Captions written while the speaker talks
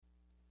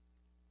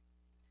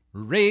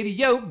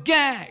Radio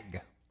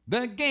Gag,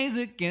 the Gays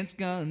Against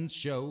Guns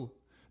show.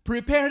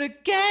 Prepare to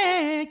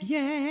gag,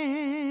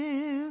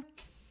 yeah.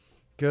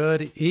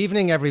 Good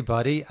evening,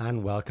 everybody,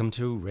 and welcome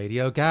to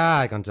Radio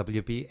Gag on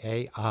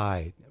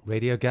WBAI.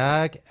 Radio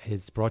Gag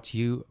is brought to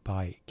you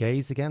by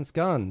Gays Against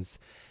Guns,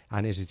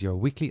 and it is your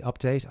weekly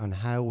update on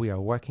how we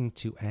are working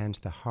to end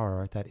the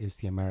horror that is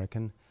the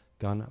American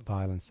gun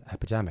violence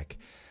epidemic.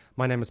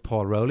 My name is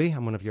Paul Rowley.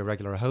 I'm one of your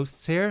regular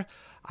hosts here,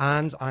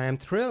 and I am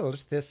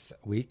thrilled this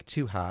week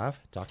to have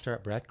Dr.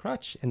 Brett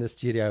Crutch in the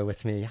studio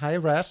with me. Hi,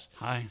 Brett.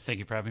 Hi, thank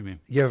you for having me.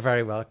 You're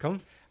very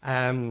welcome.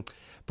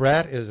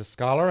 Brett is a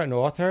scholar and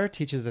author,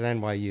 teaches at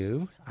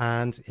NYU,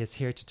 and is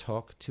here to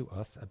talk to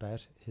us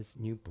about his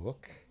new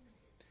book.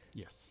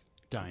 Yes,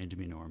 Dying to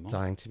be Normal.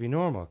 Dying to be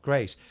Normal.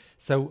 Great.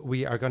 So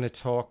we are going to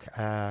talk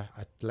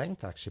at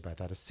length, actually, about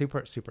that. A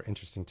super, super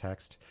interesting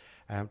text.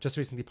 Just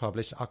recently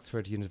published,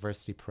 Oxford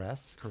University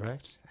Press,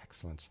 correct?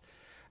 Excellent.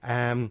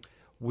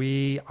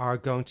 We are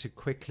going to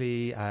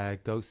quickly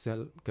go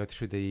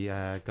through the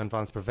gun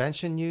violence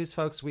prevention news,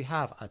 folks. We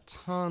have a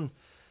ton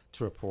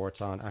to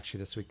report on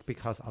actually this week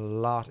because a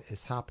lot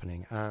is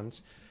happening, and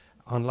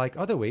unlike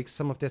other weeks,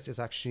 some of this is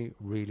actually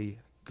really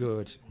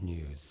good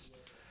news.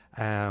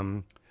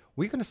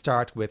 We're going to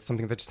start with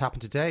something that just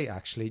happened today,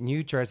 actually.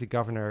 New Jersey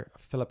Governor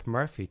Philip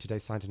Murphy today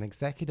signed an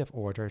executive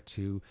order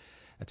to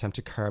attempt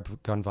to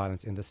curb gun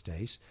violence in the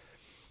state.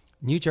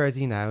 New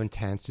Jersey now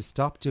intends to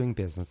stop doing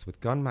business with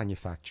gun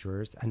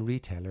manufacturers and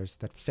retailers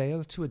that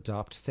fail to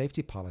adopt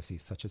safety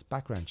policies such as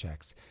background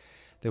checks.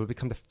 They will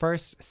become the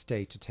first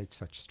state to take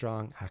such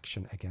strong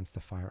action against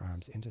the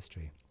firearms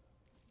industry.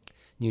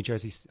 New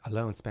Jersey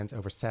alone spends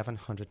over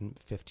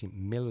 $750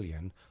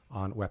 million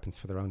on weapons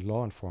for their own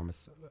law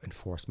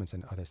enforcement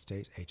and other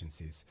state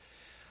agencies.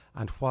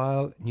 And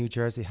while New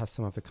Jersey has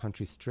some of the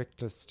country's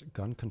strictest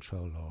gun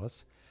control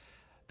laws,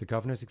 the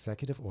governor's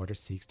executive order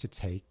seeks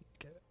to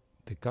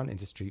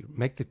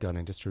make the gun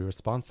industry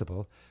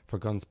responsible for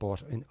guns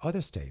bought in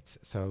other states,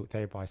 so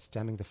thereby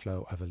stemming the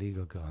flow of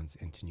illegal guns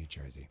into New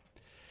Jersey.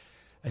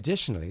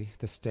 Additionally,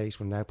 the state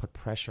will now put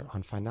pressure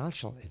on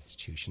financial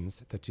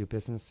institutions that do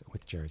business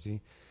with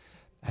Jersey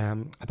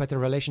about their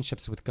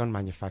relationships with gun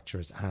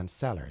manufacturers and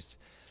sellers.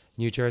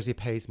 New Jersey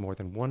pays more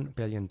than $1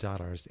 billion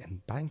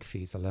in bank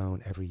fees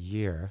alone every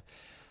year,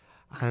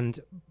 and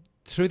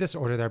through this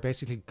order, they're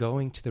basically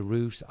going to the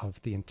root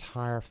of the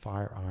entire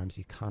firearms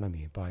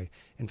economy by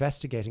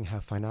investigating how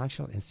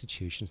financial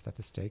institutions that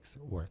the states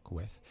work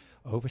with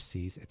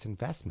oversees its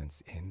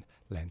investments in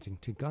lending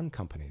to gun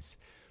companies.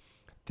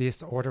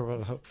 This order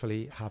will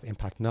hopefully have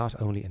impact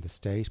not only in the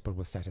state, but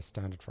will set a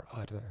standard for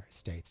other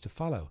states to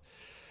follow.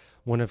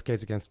 One of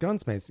Gays Against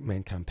Guns'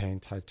 main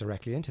campaign ties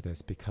directly into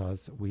this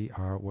because we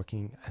are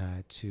working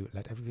to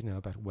let everybody know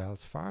about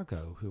Wells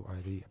Fargo, who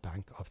are the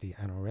bank of the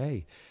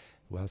NRA.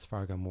 Wells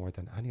Fargo, more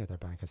than any other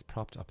bank, has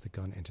propped up the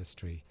gun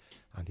industry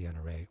and the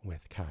NRA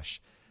with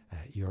cash.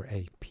 Your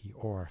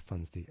APR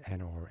funds the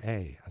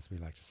NRA, as we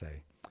like to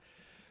say.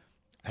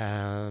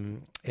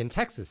 In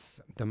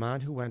Texas, the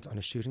man who went on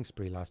a shooting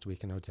spree last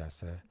week in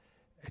Odessa,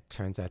 it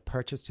turns out,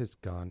 purchased his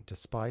gun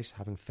despite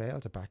having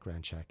failed a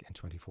background check in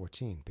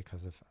 2014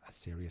 because of a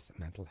serious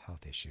mental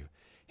health issue.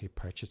 He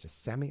purchased a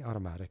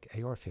semi-automatic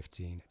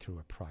AR-15 through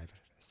a private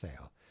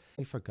sale,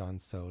 for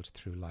guns sold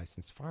through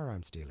licensed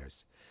firearms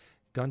dealers.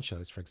 Gun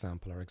shows, for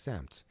example, are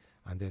exempt,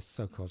 and this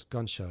so-called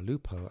gun show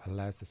loophole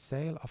allows the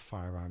sale of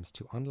firearms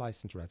to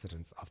unlicensed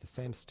residents of the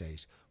same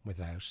state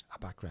without a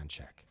background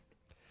check.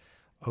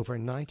 Over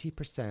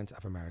 90%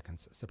 of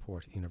Americans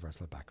support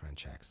universal background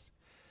checks.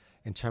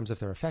 In terms of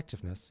their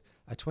effectiveness,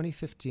 a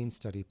 2015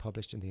 study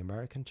published in the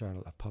American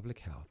Journal of Public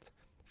Health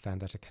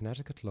found that a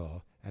Connecticut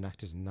law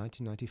enacted in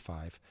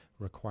 1995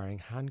 requiring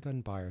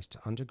handgun buyers to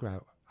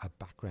undergo a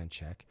background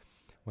check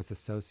was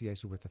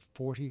associated with a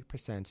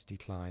 40%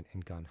 decline in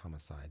gun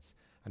homicides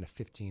and a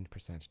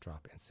 15%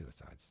 drop in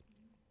suicides.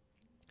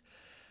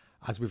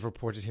 As we've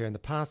reported here in the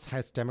past,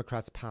 House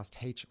Democrats passed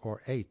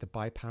H.R. 8, the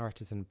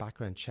Bipartisan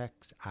Background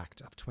Checks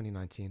Act of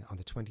 2019, on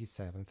the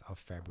 27th of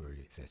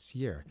February this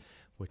year,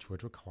 which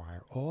would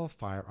require all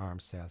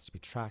firearms sales to be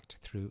tracked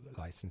through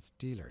licensed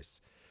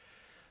dealers.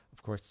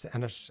 Of course,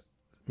 Senate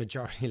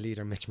Majority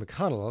Leader Mitch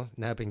McConnell,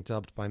 now being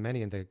dubbed by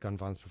many in the gun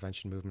violence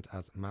prevention movement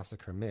as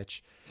Massacre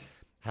Mitch,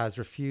 has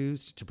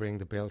refused to bring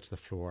the bill to the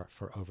floor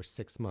for over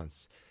 6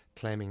 months,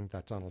 claiming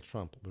that Donald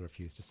Trump will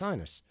refuse to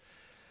sign it.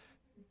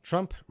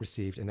 Trump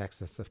received in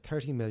excess of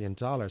 $30 million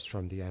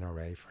from the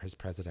NRA for his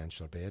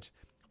presidential bid,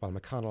 while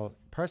McConnell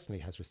personally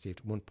has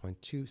received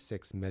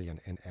 $1.26 million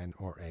in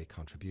NRA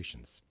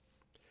contributions.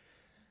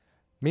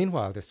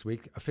 Meanwhile, this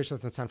week,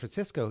 officials in San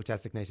Francisco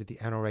designated the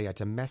NRA a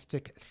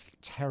domestic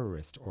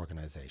terrorist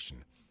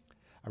organization.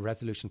 A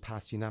resolution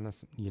passed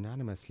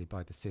unanimously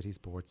by the city's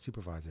board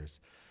supervisors,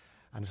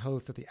 and it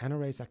holds that the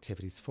NRA's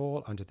activities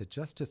fall under the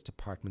Justice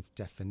Department's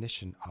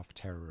definition of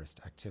terrorist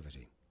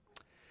activity.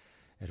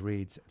 It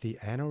reads, the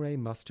NRA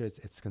musters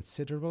its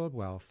considerable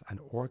wealth and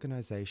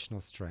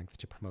organizational strength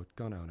to promote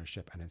gun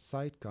ownership and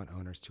incite gun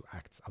owners to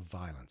acts of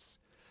violence.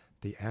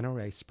 the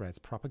NRA spreads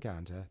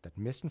propaganda that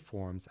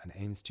misinforms and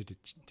aims to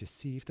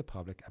deceive the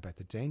public about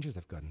the dangers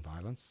of gun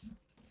violence.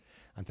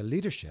 And the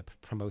leadership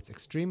promotes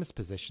extremist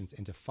positions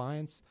in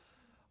defiance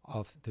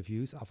of the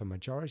views of a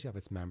majority of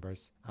its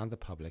members and the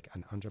public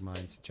and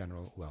undermines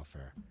general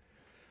welfare.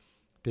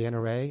 The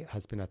NRA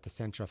has been at the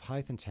centre of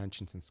heightened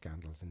tensions and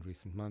scandals in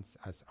recent months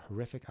as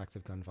horrific acts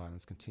of gun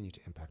violence continue to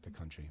impact the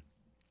country.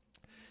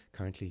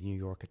 Currently, New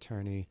York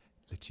attorney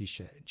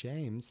Letitia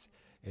James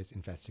is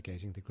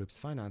investigating the group's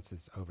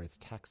finances over its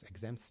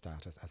tax-exempt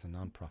status as a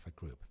non-profit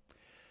group.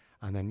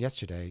 And then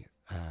yesterday,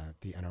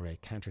 the NRA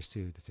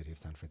countersued the city of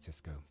San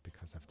Francisco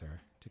because of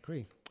their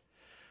decree.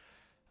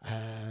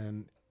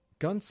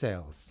 Gun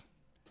sales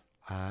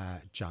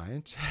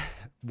giant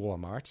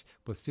Walmart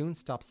will soon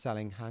stop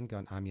selling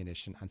handgun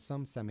ammunition and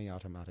some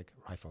semi-automatic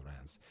rifle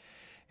rounds.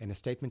 In a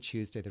statement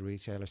Tuesday, the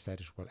retailer said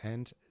it will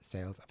end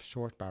sales of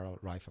short-barrel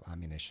rifle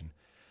ammunition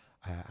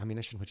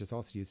which is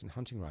also used in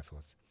hunting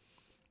rifles.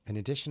 In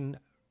addition,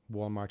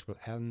 Walmart will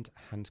end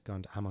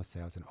handgun ammo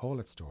sales in all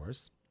its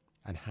stores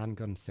and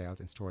handgun sales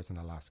in stores in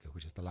Alaska,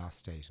 which is the last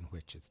state in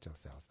which it still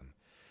sells them.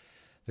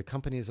 The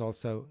company is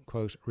also,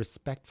 quote,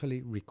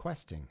 respectfully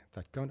requesting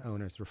that gun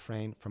owners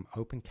refrain from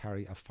open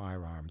carry of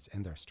firearms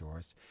in their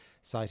stores,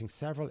 citing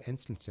several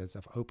instances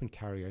of open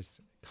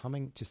carriers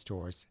coming to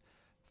stores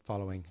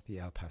following the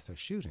El Paso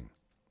shooting.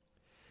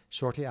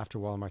 Shortly after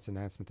Walmart's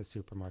announcement, the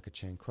supermarket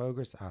chain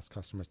Kroger's asked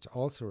customers to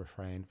also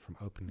refrain from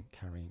open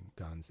carrying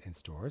guns in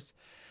stores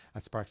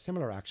and sparked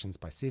similar actions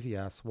by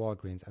CVS,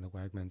 Walgreens and the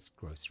Wegmans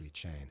grocery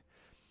chain.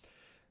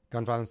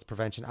 Gun violence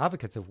prevention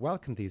advocates have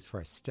welcomed these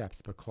first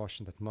steps but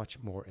cautioned that much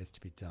more is to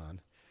be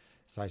done,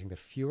 citing that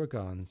fewer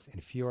guns in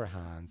fewer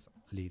hands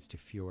leads to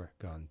fewer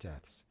gun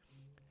deaths.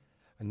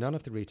 And none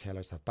of the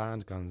retailers have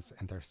banned guns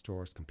in their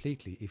stores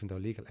completely, even though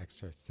legal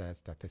experts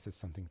says that this is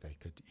something they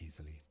could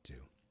easily do.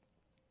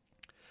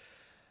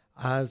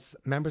 As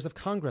members of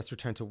Congress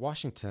return to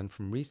Washington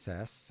from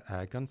recess,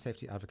 gun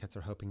safety advocates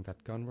are hoping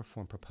that gun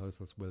reform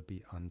proposals will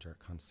be under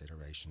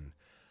consideration.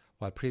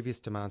 While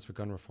previous demands for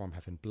gun reform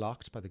have been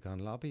blocked by the gun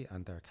lobby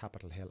and their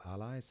Capitol Hill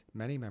allies,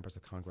 many members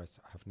of Congress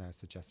have now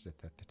suggested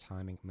that the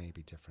timing may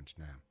be different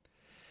now.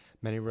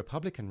 Many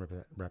Republican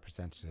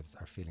representatives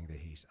are feeling the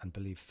heat and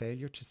believe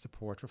failure to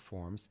support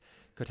reforms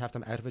could have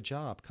them out of a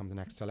job come the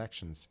next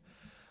elections.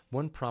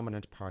 One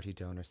prominent party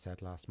donor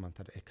said last month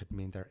that it could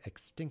mean their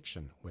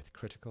extinction with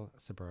critical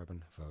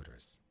suburban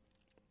voters.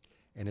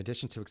 In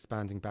addition to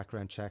expanding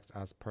background checks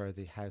as per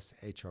the House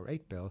H.R.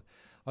 8 bill,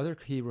 other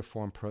key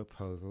reform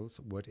proposals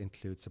would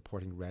include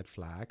supporting red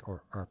flag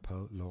or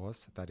ERPO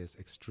laws, that is,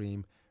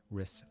 extreme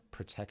risk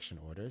protection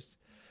orders.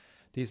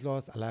 These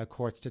laws allow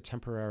courts to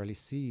temporarily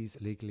seize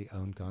legally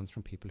owned guns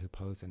from people who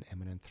pose an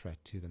imminent threat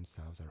to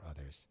themselves or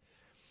others.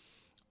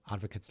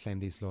 Advocates claim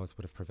these laws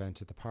would have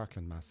prevented the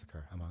Parkland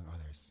massacre, among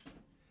others.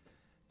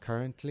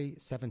 Currently,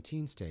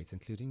 17 states,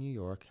 including New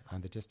York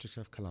and the District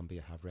of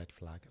Columbia, have red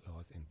flag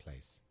laws in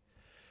place.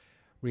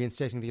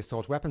 Reinstating the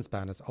assault weapons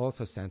ban is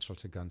also central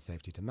to gun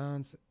safety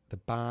demands. The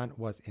ban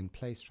was in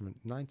place from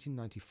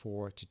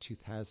 1994 to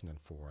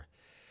 2004.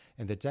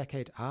 In the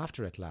decade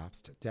after it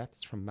lapsed,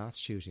 deaths from mass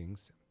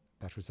shootings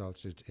that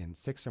resulted in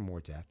 6 or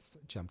more deaths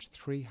jumped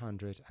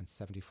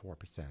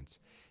 374%,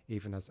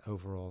 even as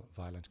overall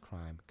violent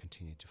crime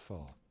continued to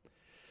fall.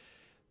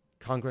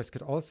 Congress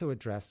could also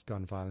address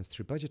gun violence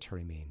through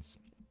budgetary means.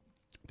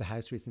 The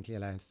House recently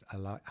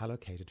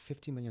allocated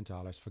 $50 million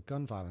for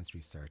gun violence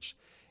research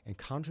in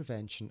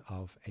contravention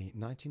of a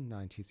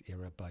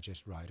 1990s-era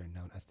budget rider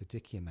known as the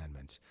Dickey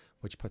Amendment,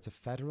 which puts a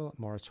federal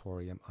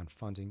moratorium on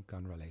funding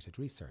gun-related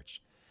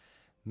research.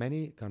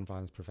 Many gun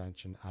violence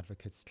prevention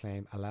advocates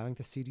claim allowing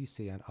the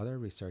CDC and other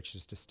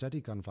researchers to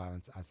study gun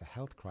violence as a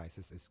health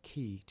crisis is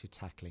key to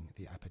tackling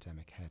the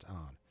epidemic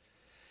head-on.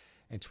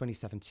 In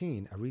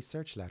 2017, a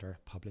research letter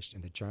published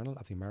in the Journal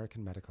of the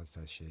American Medical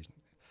Association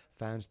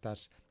found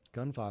that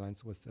gun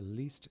violence was the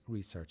least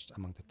researched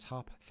among the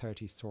top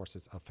 30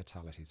 sources of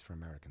fatalities for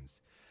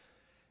Americans.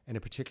 In a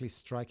particularly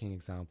striking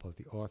example,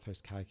 the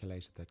authors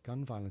calculated that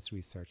gun violence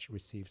research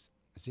receives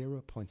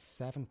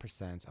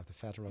 0.7% of the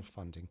federal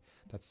funding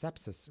that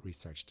sepsis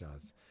research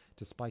does,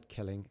 despite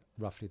killing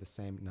roughly the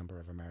same number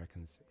of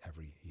Americans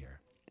every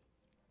year.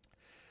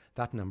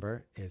 That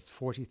number is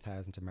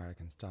 40,000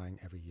 Americans dying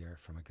every year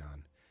from a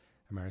gun,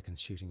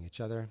 Americans shooting each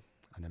other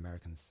and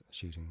Americans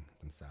shooting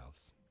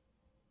themselves.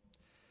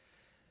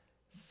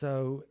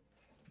 So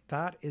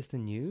that is the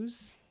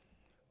news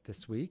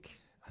this week.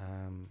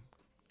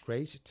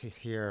 Great to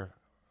hear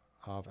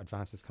of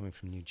advances coming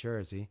from New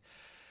Jersey.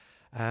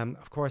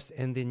 Of course,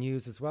 in the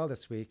news as well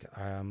this week,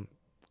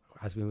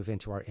 as we move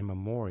into our in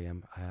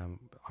memoriam,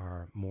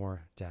 are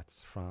more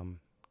deaths from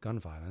gun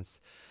violence.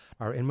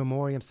 Our in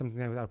memoriam,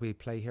 something that we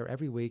play here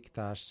every week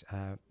that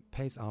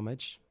pays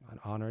homage and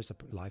honours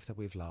a life that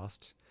we've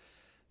lost.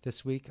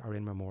 This week, our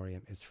in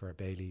memoriam is for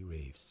Bailey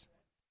Reeves.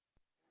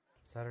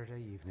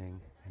 Saturday evening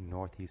in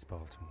northeast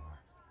Baltimore,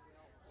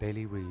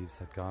 Bailey Reeves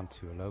had gone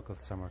to a local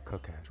summer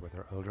cookout with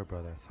her older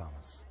brother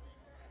Thomas.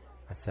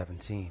 At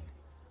 17,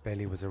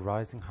 Bailey was a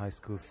rising high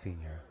school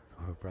senior who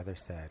who her brother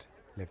said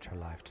lived her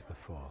life to the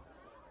full.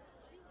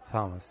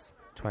 Thomas,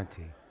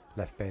 20,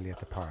 left Bailey at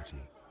the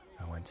party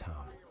and went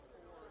home.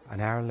 An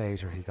hour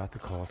later, he got the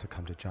call to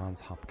come to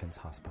Johns Hopkins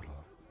Hospital.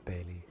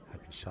 Bailey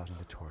had been shot in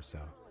the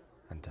torso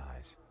and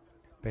died.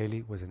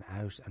 Bailey was an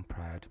out and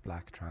proud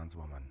black trans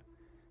woman,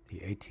 the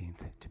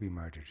 18th to be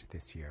murdered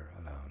this year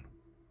alone.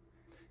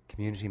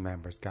 Community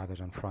members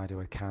gathered on Friday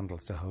with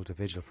candles to hold a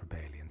vigil for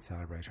Bailey and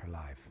celebrate her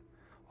life,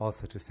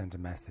 also to send a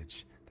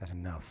message that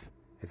enough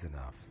is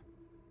enough.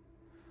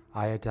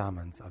 Aya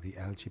Dammons of the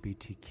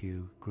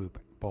LGBTQ group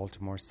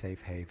Baltimore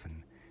Safe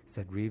Haven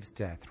said Reeves'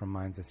 death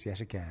reminds us yet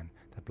again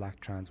that black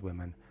trans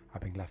women are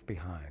being left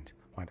behind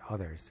while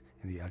others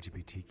in the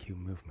LGBTQ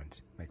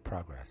movement make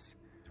progress.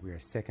 We are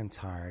sick and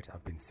tired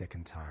of being sick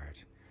and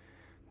tired.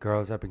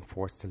 Girls are being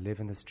forced to live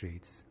in the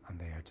streets and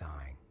they are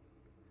dying.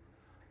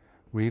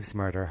 Reeves'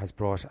 murder has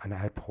brought an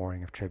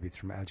outpouring of tributes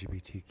from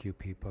LGBTQ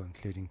people,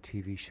 including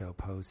TV show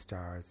Pose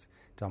stars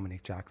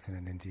Dominique Jackson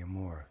and India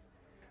Moore.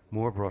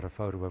 Moore brought a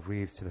photo of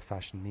Reeves to the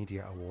Fashion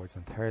Media Awards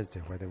on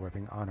Thursday, where they were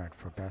being honoured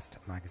for Best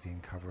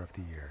Magazine Cover of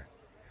the Year.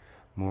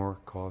 Moore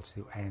called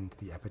to end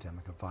the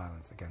epidemic of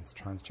violence against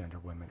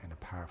transgender women in a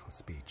powerful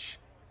speech.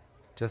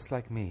 Just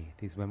like me,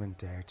 these women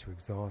dare to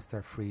exhaust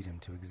their freedom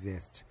to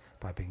exist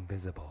by being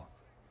visible.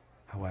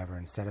 However,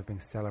 instead of being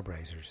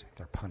celebrated,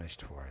 they're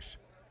punished for it.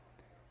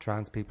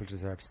 Trans people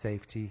deserve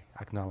safety,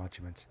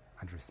 acknowledgement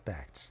and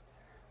respect,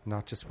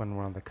 not just when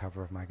we're on the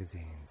cover of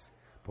magazines,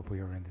 but we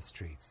are in the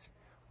streets,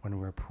 when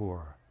we're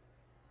poor,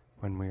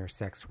 when we are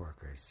sex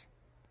workers,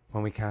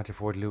 when we can't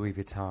afford Louis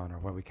Vuitton or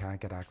when we can't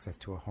get access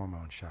to a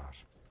hormone shot,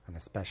 and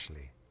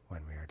especially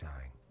when we are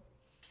dying.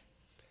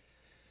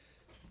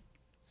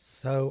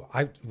 So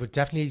I would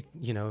definitely,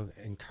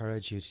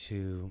 encourage you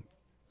to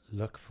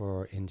look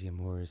for India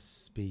Moore's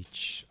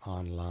speech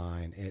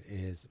online. It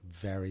is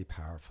very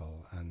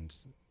powerful and,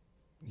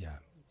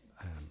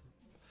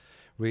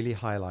 really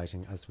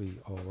highlighting, as we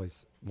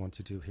always want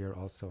to do here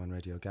also on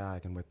Radio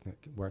Gag and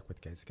work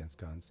with Gays Against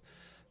Guns,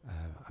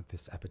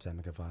 this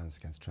epidemic of violence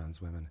against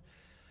trans women.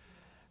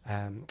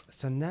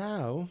 So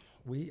now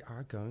we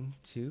are going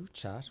to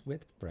chat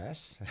with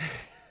Brett.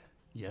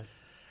 Yes.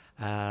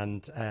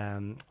 And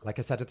like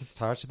I said at the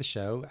start of the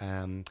show,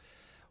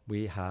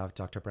 we have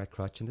Dr. Brett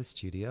Crutch in the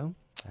studio,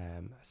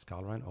 a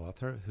scholar and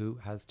author who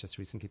has just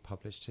recently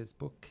published his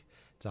book,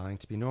 Dying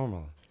to be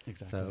Normal.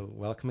 Exactly. So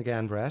welcome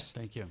again, Brett.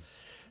 Thank you.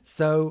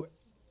 So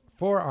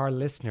for our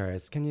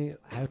listeners, can you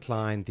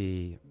outline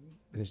the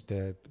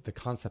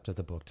concept of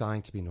the book,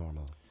 Dying to be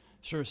Normal?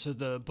 Sure. So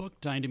the book,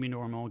 Dying to be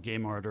Normal, Gay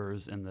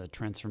Martyrs and the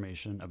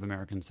Transformation of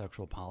American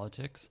Sexual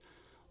Politics,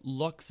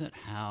 looks at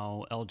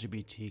how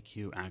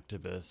LGBTQ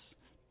activists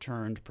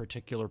turned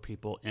particular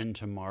people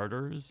into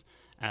martyrs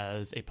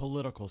as a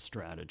political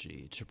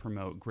strategy to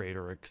promote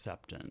greater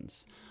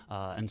acceptance.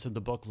 And so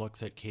the book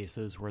looks at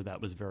cases where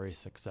that was very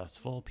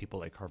successful, people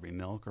like Harvey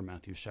Milk or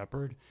Matthew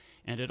Shepard.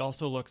 And it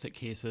also looks at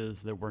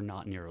cases that were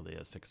not nearly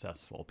as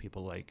successful,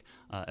 people like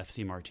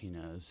F.C.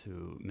 Martinez,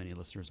 who many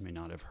listeners may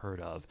not have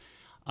heard of.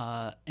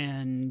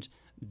 And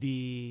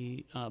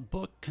the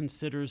book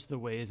considers the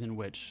ways in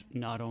which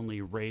not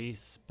only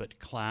race, but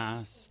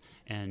class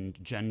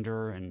and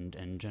gender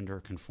gender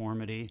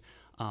conformity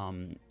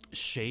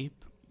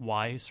shape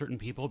why certain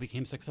people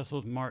became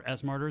successful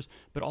as martyrs,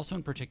 but also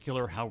in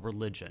particular how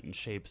religion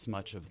shapes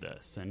much of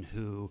this and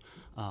who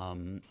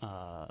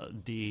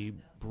the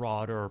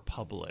broader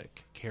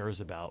public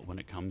cares about when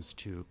it comes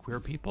to queer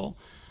people.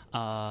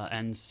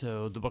 And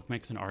so the book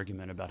makes an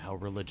argument about how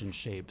religion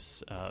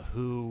shapes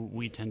who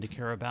we tend to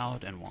care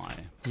about and why.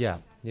 Yeah.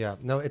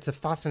 No, it's a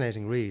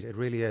fascinating read. It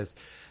really is.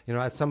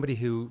 As somebody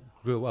who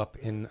grew up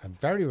in a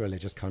very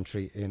religious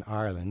country in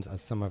Ireland,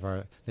 as some of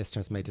our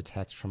listeners may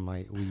detect from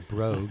my wee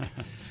brogue,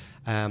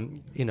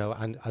 and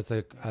as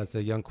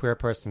a young queer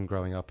person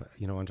growing up,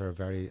 under a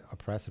very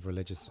oppressive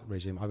religious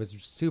regime, I was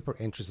super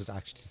interested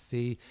actually to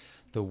see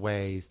the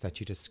ways that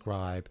you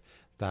describe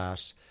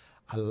that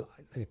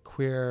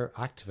queer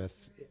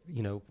activists,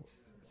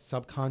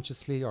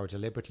 subconsciously or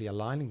deliberately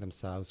aligning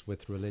themselves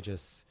with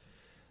religious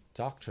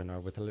doctrine or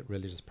with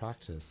religious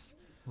practice.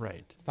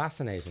 Right.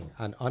 Fascinating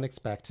and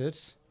unexpected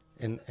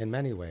in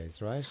many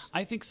ways, right?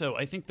 I think so.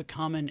 I think the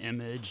common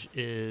image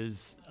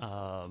is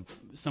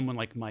someone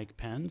like Mike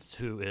Pence,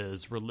 who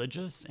is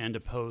religious and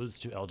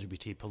opposed to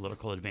LGBT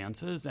political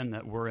advances, and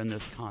that we're in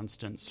this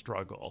constant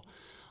struggle.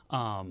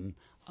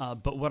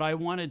 But what I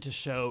wanted to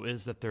show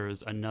is that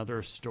there's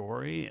another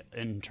story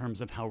in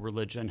terms of how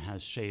religion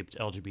has shaped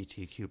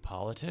LGBTQ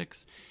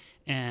politics.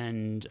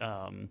 And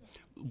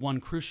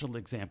one crucial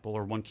example,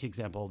 or one key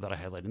example that I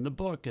highlight in the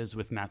book, is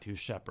with Matthew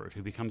Shepard,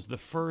 who becomes the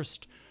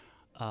first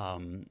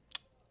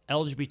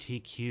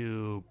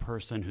LGBTQ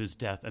person whose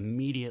death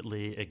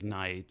immediately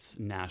ignites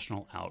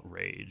national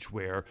outrage,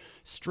 where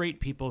straight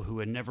people who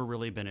had never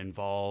really been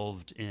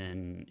involved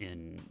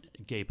in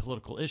gay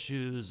political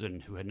issues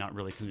and who had not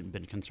really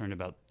been concerned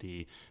about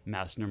the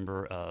mass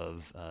number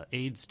of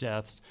AIDS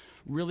deaths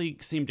really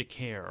seemed to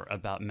care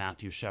about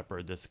Matthew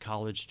Shepard, this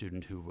college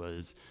student who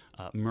was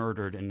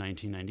murdered in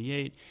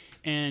 1998.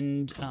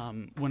 And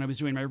when I was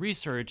doing my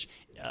research,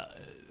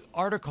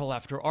 article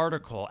after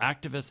article,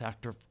 activist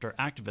after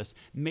activist,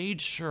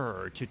 made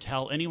sure to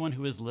tell anyone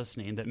who was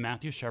listening that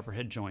Matthew Shepard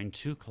had joined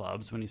two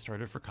clubs when he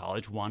started for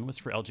college. One was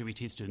for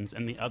LGBT students,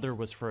 and the other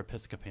was for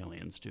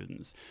Episcopalian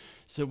students.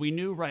 So we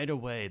knew right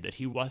away that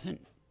he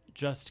wasn't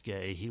just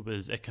gay, he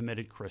was a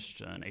committed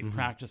Christian, a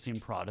practicing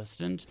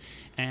Protestant,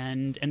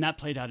 and that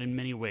played out in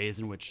many ways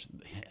in which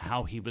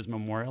how he was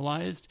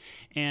memorialized.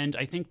 And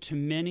I think to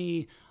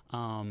many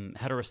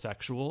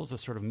heterosexuals, a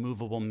sort of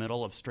movable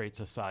middle of straight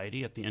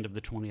society at the end of the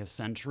 20th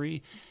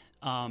century,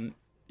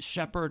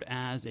 Shepard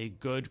as a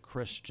good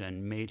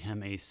Christian made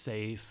him a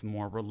safe,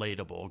 more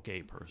relatable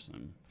gay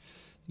person.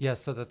 Yeah,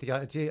 so that the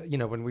idea,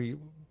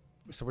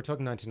 so we're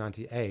talking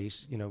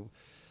 1998,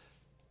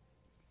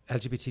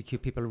 LGBTQ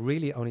people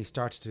really only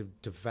started to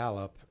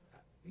develop,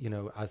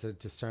 as a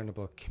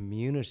discernible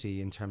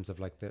community in terms of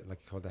like you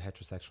call the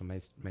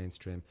heterosexual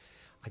mainstream,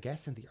 I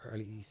guess in the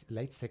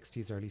late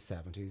 60s, early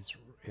 70s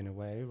in a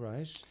way,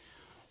 right?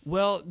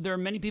 Well, there are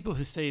many people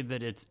who say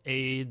that it's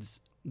AIDS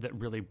that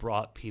really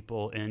brought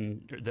people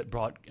in, that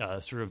brought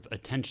sort of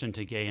attention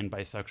to gay and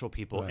bisexual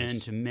people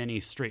into many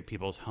straight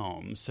people's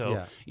homes.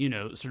 So,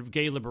 sort of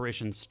gay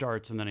liberation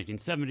starts in the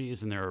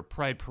 1970s, and there are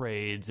pride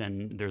parades,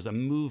 and there's a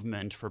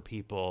movement for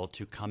people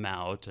to come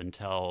out and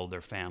tell their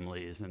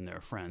families and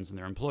their friends and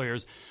their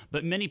employers.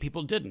 But many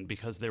people didn't,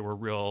 because there were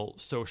real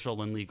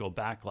social and legal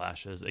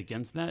backlashes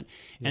against that.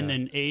 Yeah. And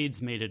then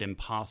AIDS made it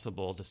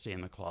impossible to stay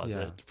in the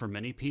closet for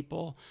many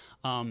people.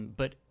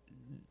 But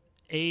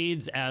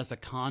AIDS as a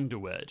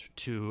conduit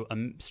to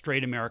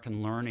straight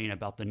American learning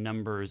about the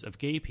numbers of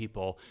gay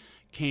people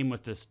came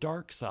with this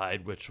dark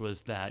side, which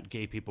was that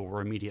gay people were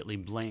immediately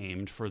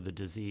blamed for the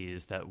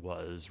disease that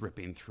was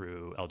ripping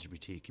through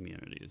LGBT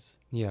communities.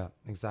 Yeah,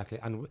 exactly.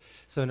 And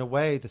so in a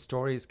way, the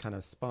stories kind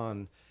of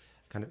spun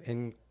kind of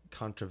in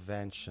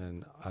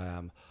contravention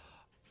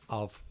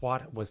of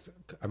what was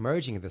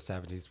emerging in the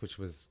 70s, which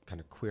was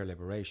kind of queer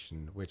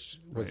liberation,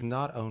 which was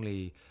not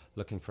only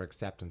looking for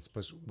acceptance,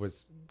 but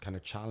was kind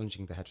of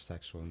challenging the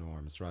heterosexual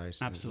norms, right?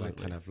 Absolutely. Like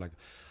kind of like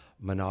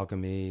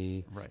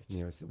monogamy, right?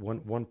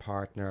 One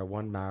partner,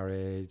 one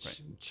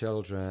marriage,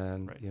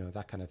 children,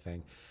 that kind of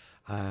thing.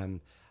 And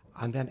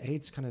then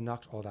AIDS kind of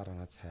knocked all that on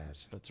its head.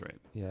 That's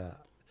right. Yeah.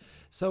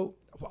 So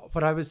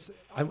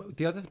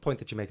the other point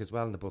that you make as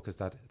well in the book is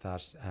that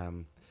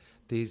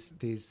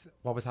these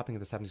what was happening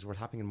in the 70s were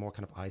happening in more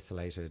kind of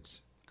isolated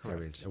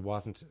areas. It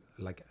wasn't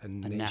like a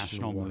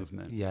national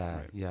movement.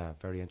 Yeah,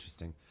 very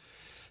interesting.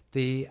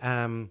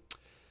 And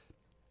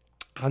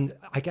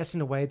I guess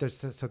in a way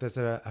there's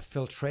a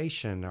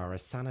filtration or a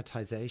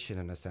sanitization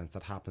in a sense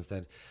that happens.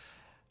 That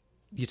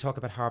you talk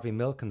about Harvey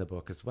Milk in the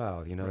book as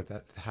well.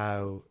 That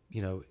how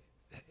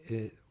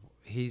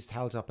he's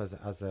held up as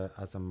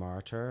a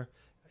martyr,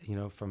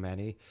 for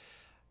many.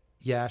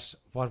 Yet,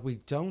 what we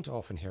don't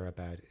often hear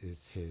about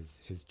is his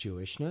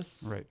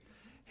Jewishness, right?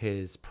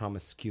 His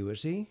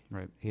promiscuity,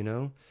 right?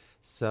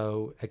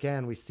 So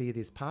again, we see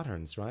these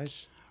patterns,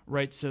 right?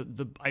 Right. So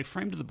I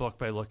framed the book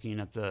by looking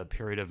at the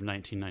period of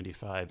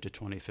 1995 to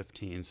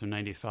 2015. So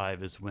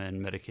 95 is when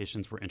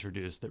medications were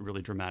introduced that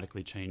really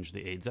dramatically changed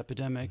the AIDS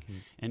epidemic,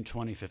 and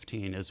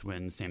 2015 is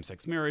when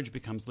same-sex marriage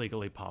becomes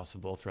legally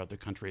possible throughout the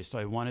country. So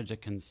I wanted to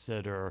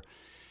consider,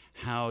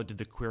 how did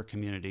the queer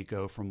community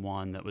go from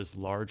one that was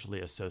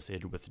largely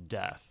associated with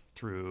death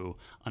through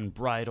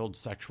unbridled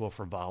sexual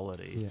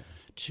frivolity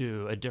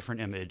to a different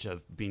image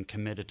of being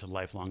committed to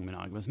lifelong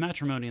monogamous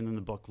matrimony? And then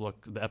the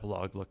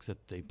epilogue looks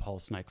at the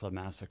Pulse nightclub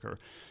massacre.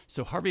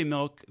 So Harvey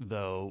Milk,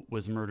 though,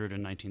 was murdered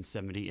in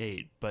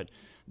 1978, but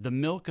the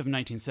Milk of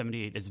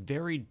 1978 is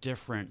very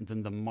different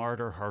than the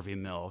martyr Harvey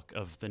Milk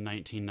of the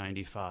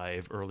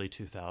 1995, early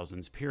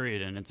 2000s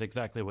period. And it's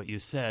exactly what you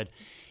said.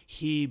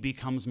 He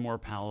becomes more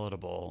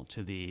palatable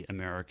to the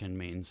American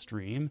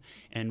mainstream.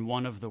 And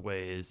one of the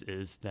ways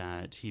is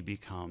that he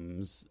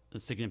becomes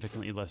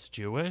significantly less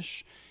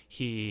Jewish.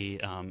 He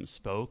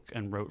spoke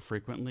and wrote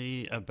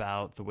frequently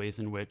about the ways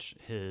in which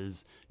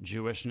his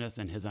Jewishness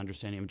and his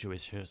understanding of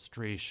Jewish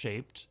history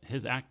shaped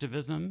his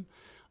activism.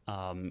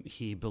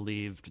 He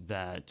believed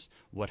that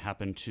what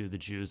happened to the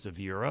Jews of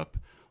Europe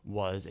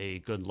was a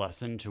good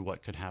lesson to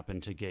what could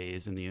happen to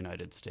gays in the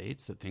United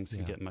States, that things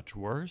could get much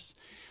worse.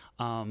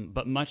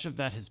 But much of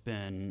that has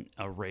been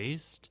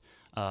erased.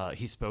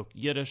 He spoke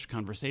Yiddish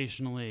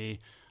conversationally.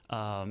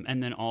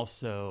 And then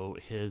also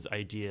his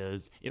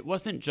ideas. It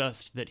wasn't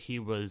just that he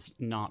was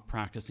not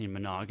practicing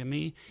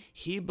monogamy.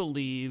 He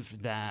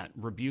believed that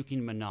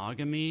rebuking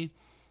monogamy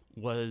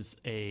was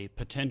a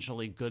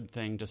potentially good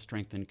thing to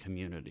strengthen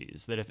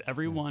communities. That if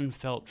everyone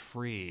felt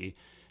free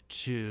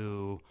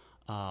to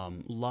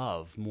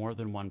love more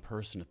than one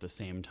person at the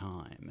same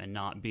time and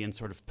not be in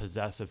sort of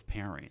possessive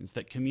pairings,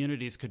 that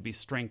communities could be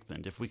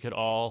strengthened if we could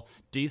all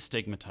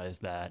destigmatize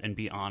that and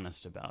be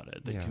honest about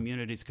it, that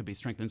communities could be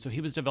strengthened. So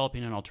he was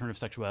developing an alternative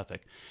sexual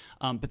ethic.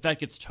 But that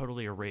gets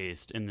totally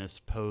erased in this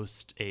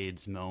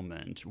post-AIDS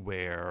moment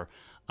where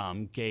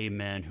gay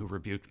men who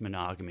rebuked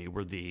monogamy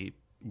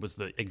was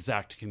the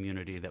exact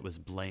community that was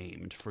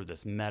blamed for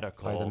this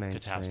medical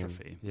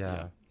catastrophe.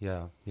 Yeah.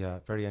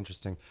 Very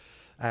interesting.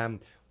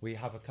 We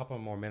have a couple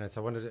more minutes.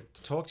 I wanted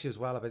to talk to you as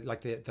well about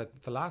like the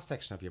last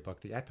section of your book,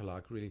 the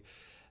epilogue, really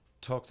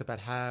talks about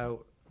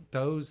how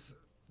those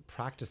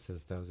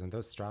practices,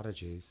 those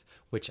strategies,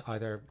 which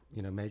either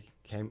may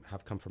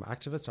have come from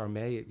activists or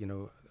may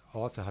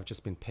also have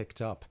just been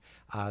picked up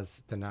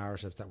as the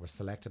narratives that were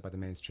selected by the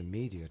mainstream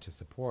media to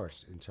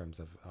support in terms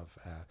of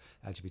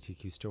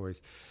LGBTQ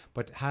stories,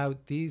 but how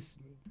these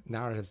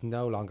narratives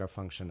no longer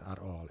function at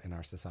all in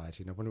our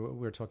society. When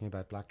we're talking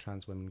about black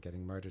trans women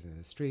getting murdered in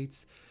the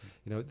streets,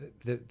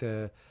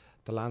 the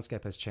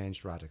landscape has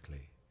changed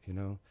radically,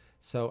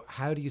 So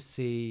how do you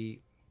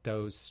see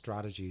those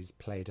strategies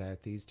played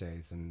out these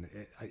days? And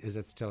is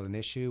it still an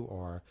issue,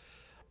 or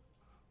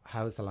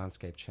how has the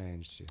landscape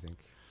changed, do you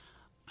think?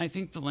 I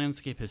think the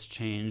landscape has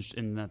changed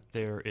in that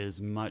there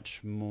is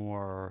much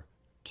more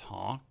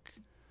talk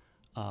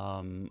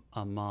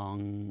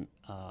among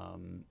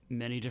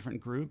many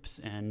different groups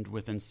and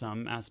within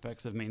some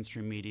aspects of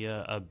mainstream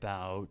media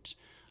about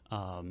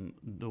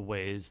the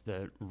ways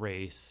that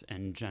race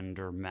and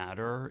gender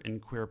matter in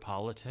queer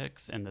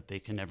politics and that they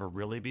can never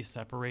really be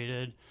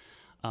separated.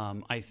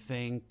 I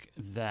think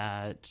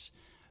that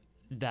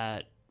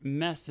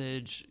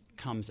message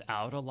comes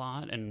out a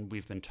lot, and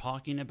we've been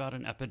talking about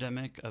an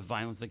epidemic of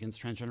violence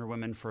against transgender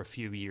women for a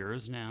few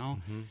years now.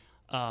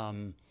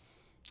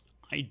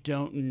 I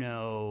don't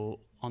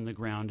know on the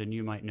ground, and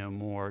you might know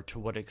more, to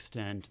what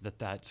extent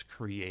that's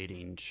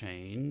creating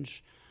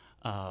change.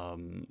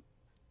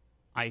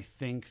 I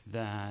think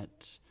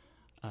that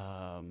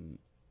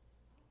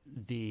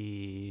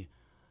the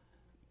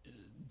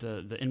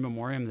in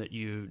memoriam that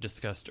you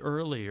discussed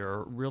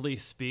earlier really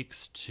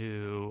speaks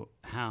to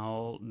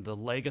how the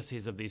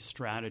legacies of these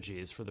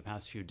strategies for the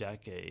past few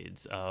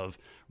decades of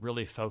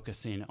really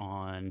focusing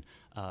on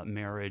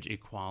marriage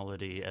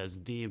equality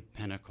as the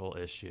pinnacle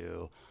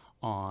issue,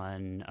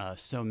 on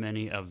so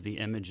many of the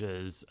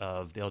images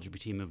of the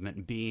LGBT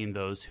movement being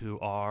those who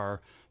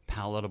are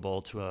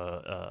palatable to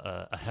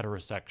a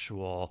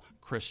heterosexual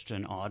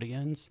Christian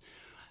audience,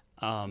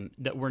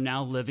 that we're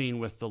now living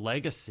with the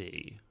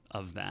legacy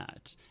of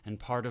that. And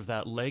part of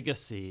that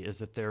legacy is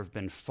that there have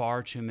been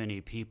far too many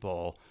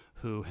people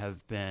who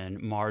have been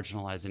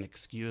marginalized and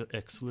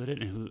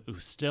excluded, and who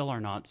still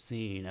are not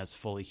seen as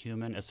fully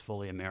human, as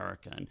fully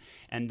American.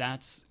 And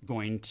that's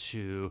going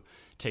to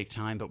take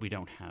time, but we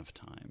don't have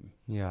time.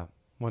 Yeah.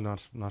 Well,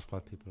 not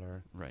while people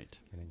are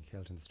getting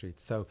killed in the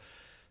streets. So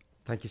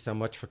thank you so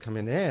much for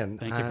coming in.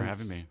 Thank you for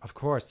having me. Of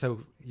course.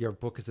 So your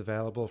book is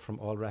available from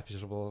all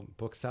reputable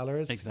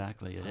booksellers.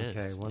 Exactly, it is.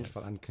 Okay,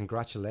 wonderful. Yes. And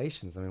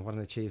congratulations. I mean, what an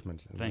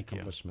achievement and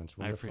accomplishment.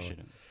 Wonderful. I appreciate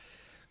it.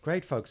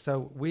 Great, folks.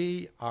 So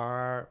we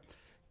are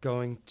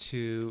going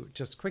to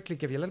just quickly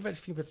give you a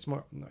few bits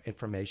more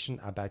information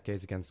about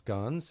Gays Against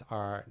Guns.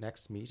 Our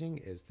next meeting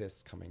is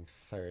this coming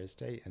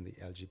Thursday in the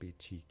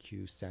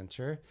LGBTQ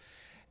Centre.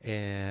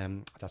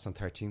 That's on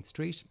 13th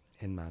Street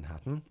in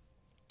Manhattan.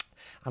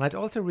 And I'd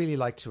also really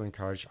like to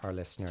encourage our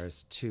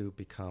listeners to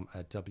become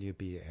a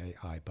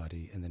WBAI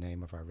buddy in the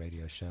name of our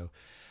radio show.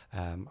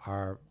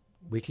 Our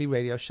weekly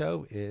radio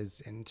show is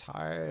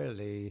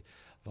entirely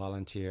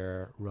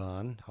volunteer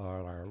run.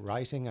 All our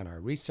writing and our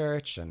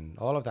research and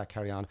all of that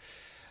carry on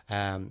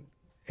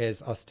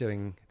is us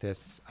doing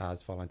this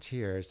as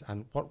volunteers.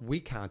 And what we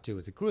can't do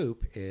as a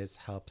group is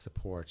help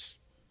support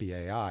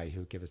BAI,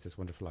 who give us this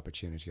wonderful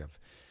opportunity of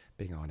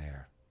being on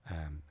air,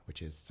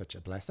 which is such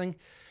a blessing.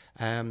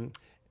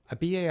 A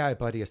BAI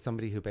buddy is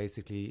somebody who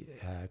basically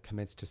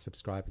commits to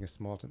subscribing a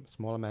small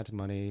amount of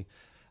money,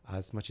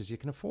 as much as you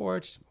can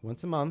afford,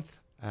 once a month.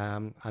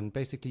 And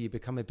basically you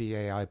become a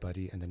BAI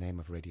buddy in the name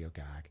of Radio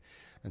Gag.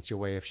 And it's your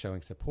way of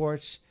showing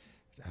support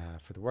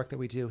for the work that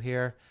we do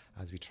here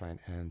as we try and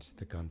end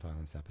the gun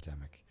violence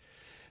epidemic.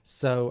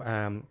 So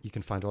you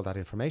can find all that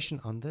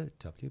information on the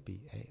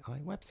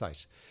WBAI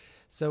website.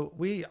 So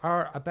we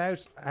are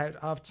about out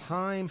of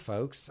time,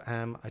 folks.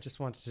 I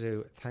just wanted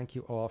to thank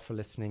you all for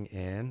listening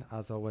in.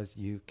 As always,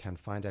 you can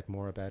find out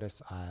more about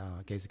us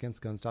at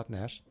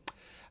gaysagainstguns.net.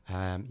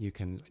 You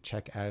can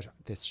check out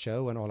this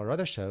show and all our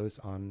other shows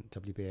on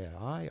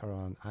WBAI or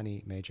on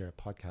any major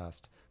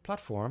podcast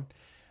platform.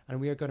 And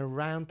we are going to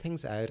round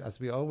things out,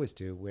 as we always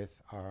do, with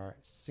our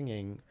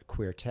singing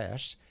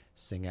quartet,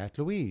 Sing Out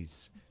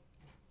Louise.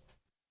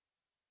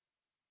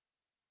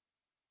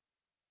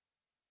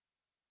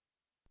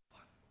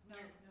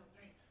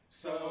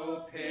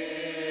 So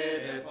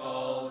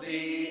pitiful,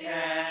 the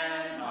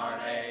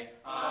NRA,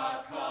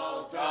 a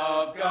cult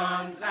of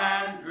guns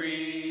and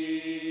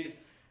greed,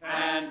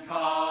 and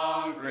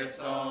Congress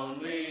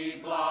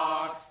only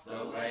blocks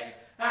the way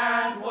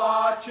and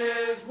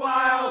watches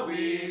while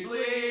we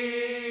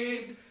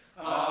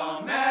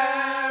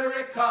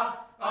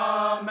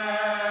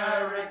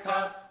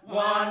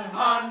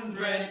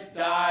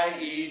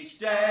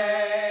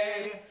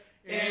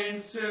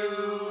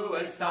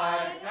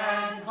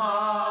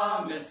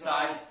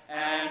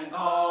and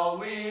all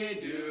we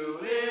do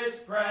is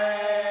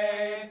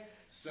pray.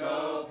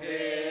 So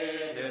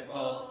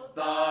pitiful,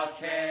 the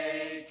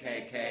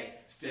KKK,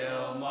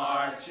 still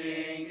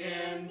marching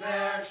in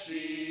their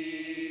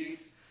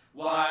sheets,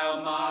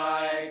 while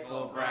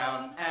Michael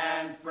Brown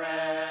and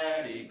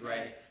Freddie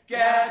Gray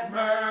get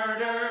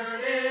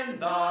murdered in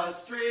the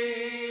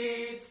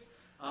streets.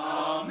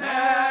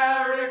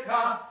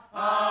 America,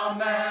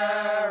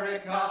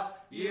 America,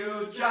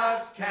 you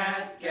just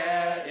can't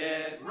get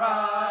it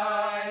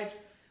right.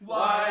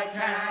 Why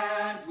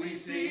can't we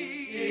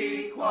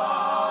see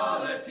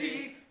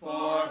equality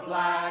for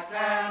black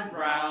and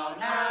brown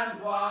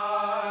and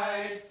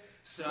white?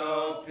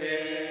 So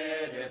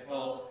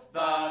pitiful,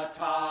 the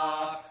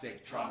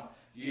toxic Trump,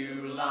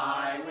 you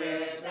lie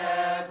with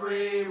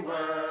every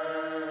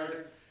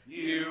word.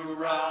 You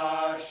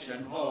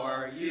Russian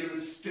whore, you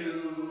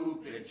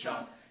stupid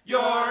chump,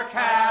 your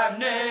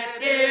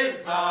cabinet is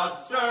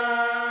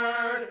absurd.